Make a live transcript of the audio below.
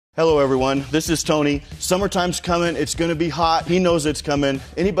Hello everyone, this is Tony. Summertime's coming, it's gonna be hot, he knows it's coming.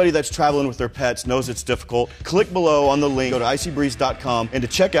 Anybody that's traveling with their pets knows it's difficult. Click below on the link, go to Ivcbreeze.com, and to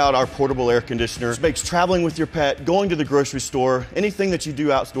check out our portable air conditioner. It makes traveling with your pet, going to the grocery store, anything that you do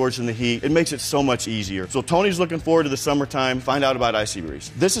outdoors in the heat, it makes it so much easier. So Tony's looking forward to the summertime, find out about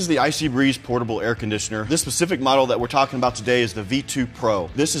Ivcbreeze. This is the Ivcbreeze portable air conditioner. This specific model that we're talking about today is the V2 Pro.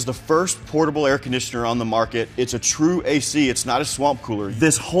 This is the first portable air conditioner on the market. It's a true AC, it's not a swamp cooler.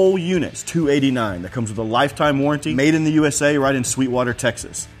 This whole unit is $289. That comes with a lifetime warranty, made in the USA, right in Sweetwater,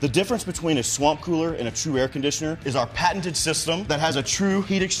 Texas. The difference between a swamp cooler and a true air conditioner is our patented system that has a true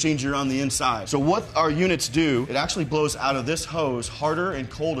heat exchanger on the inside. So what our units do, it actually blows out of this hose harder and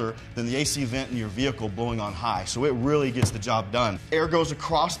colder than the AC vent in your vehicle blowing on high. So it really gets the job done. Air goes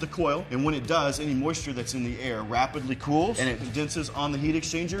across the coil, and when it does, any moisture that's in the air rapidly cools, and it condenses on the heat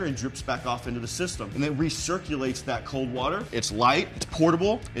exchanger and drips back off into the system. And then recirculates that cold water. It's light, it's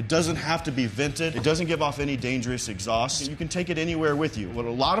portable, it doesn't have to be vented, it doesn't give off any dangerous exhaust. You can take it anywhere with you. What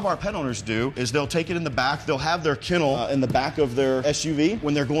a lot of our pet owners do is they'll take it in the back, they'll have their kennel in the back of their SUV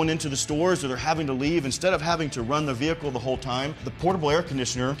when they're going into the stores or they're having to leave. Instead of having to run the vehicle the whole time, the portable air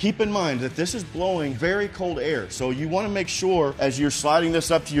conditioner, keep in mind that this is blowing very cold air. So you want to make sure as you're sliding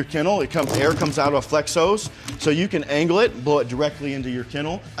this up to your kennel, air comes out of a flex hose, so you can angle it, blow it directly into your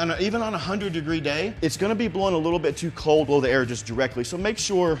kennel. And even on a 100-degree day, it's going to be blowing a little bit too cold, blow the air just directly. So make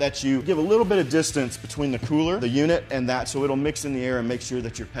sure that you give a little bit of distance between the cooler, the unit, and that, so it'll mix in the air and make sure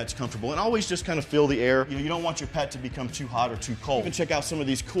that your pet's comfortable. And always just kind of feel the air. You don't want your pet to become too hot or too cold. You can check out some of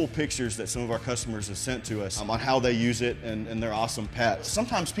these cool pictures that some of our customers have sent to us on how they use it and their awesome pets.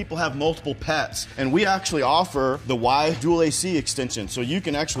 Sometimes people have multiple pets, and we actually offer the Y dual AC extension. So you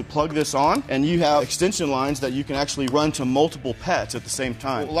can actually plug this on, and you have extension lines that you can actually run to multiple pets at the same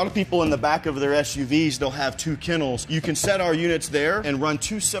time. A lot of people in the back of their SUVs, they'll have two kennels. You can set our units there and run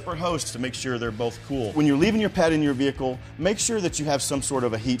two separate hosts to make sure they're both cool. When you're leaving your pet in your vehicle, make sure that you have some sort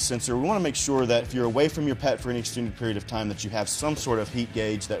of a heat sensor. We want to make sure that if you're away from your pet for an extended period of time, that you have some sort of heat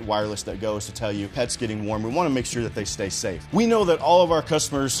gauge, that wireless that goes to tell you pet's getting warm. We want to make sure that they stay safe. We know that all of our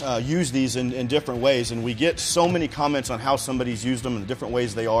customers use these in different ways, and we get so many comments on how somebody's used them and the different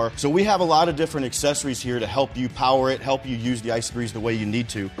ways they are. So we have a lot of different accessories here to help you power it, help you use the Ivcbreeze the way you need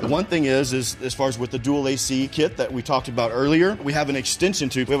to. The one thing is as far as with the dual AC kit that we talked about earlier, we have an extension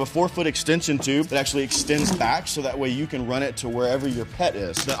tube. We have a 4-foot extension tube that actually extends back, so that way you can run it to wherever your pet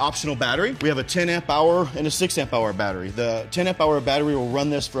is. The optional battery, we have a 10 amp hour and a 6 amp hour battery. The 10 amp hour battery will run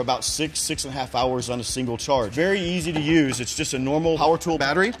this for about 6.5 hours on a single charge. Very easy to use. It's just a normal power tool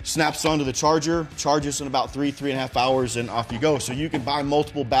battery, snaps onto the charger, charges in about 3.5 hours, and off you go. So you can buy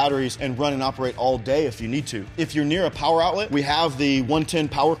multiple batteries and run and operate all day if you need to. If you're near a power outlet, we have the 110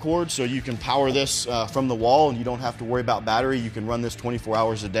 power cord, so you can power this from the wall and you don't have to worry about battery. You can run this 24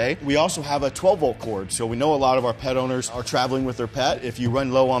 hours a day. We also have a 12-volt cord, so we know a lot of our pet owners are traveling with their pet. If you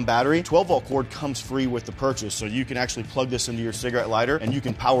run low on battery, 12-volt cord comes free with the purchase, so you can actually plug this into your cigarette lighter and you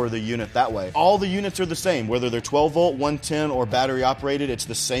can power the unit that way. All the units are the same, whether they're 12-volt, 110, or battery operated, it's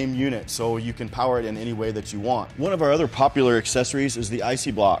the same unit, so you can power it in any way that you want. One of our other popular accessories is the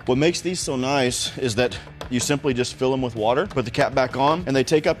Icy Block. What makes these so nice is that you simply just fill them with water, put the cap back on, and they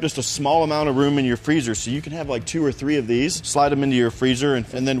take up just a small amount of room in your freezer, so you can have like 2 or 3 of these, slide them into your freezer, and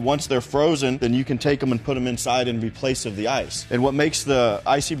then once they're frozen, then you can take them and put them inside in replace of the ice. And what makes the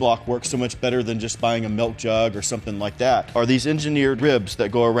Icy Block work so much better than just buying a milk jug or something like that are these engineered ribs that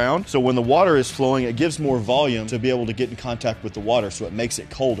go around. So when the water is flowing, it gives more volume to be able to get in contact with the water, so it makes it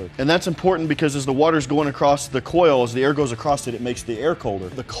colder. And that's important because as the water's going across the coil, as the air goes across it, it makes the air colder.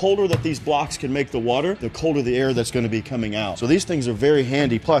 The colder that these blocks can make the water, the colder the air that's going to be coming out. So these things are very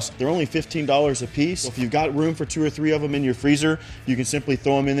handy. Plus, they're only $15 a piece. So if you've got room for 2 or 3 of them in your freezer, you can simply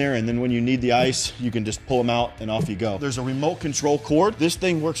throw them in there, and then when you need the ice, you can just pull them out and off you go. There's a remote control cord. This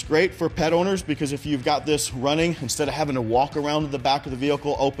thing works great for pet owners because if you've got this running, instead of having to walk around to the back of the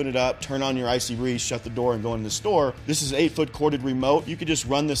vehicle, open it up, turn on your Ivcbreeze, shut the door, and go in the store, this is an 8-foot corded remote. You could just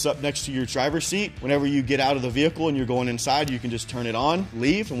run this up next to your driver's seat. Whenever you get out of the vehicle and you're going inside, you can just turn it on,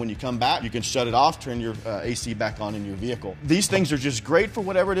 leave, and when you come back, you can shut it off, turn your AC back on in your vehicle. These things are just great for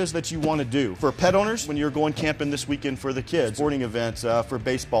whatever it is that you want to do. For pet owners, when you're going camping this weekend for the kids, sporting events, for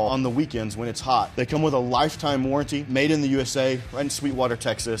baseball on the weekends when it's hot, they come with a lifetime warranty, made in the USA, right in Sweetwater,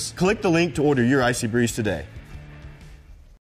 Texas. Click the link to order your Ivcbreeze today.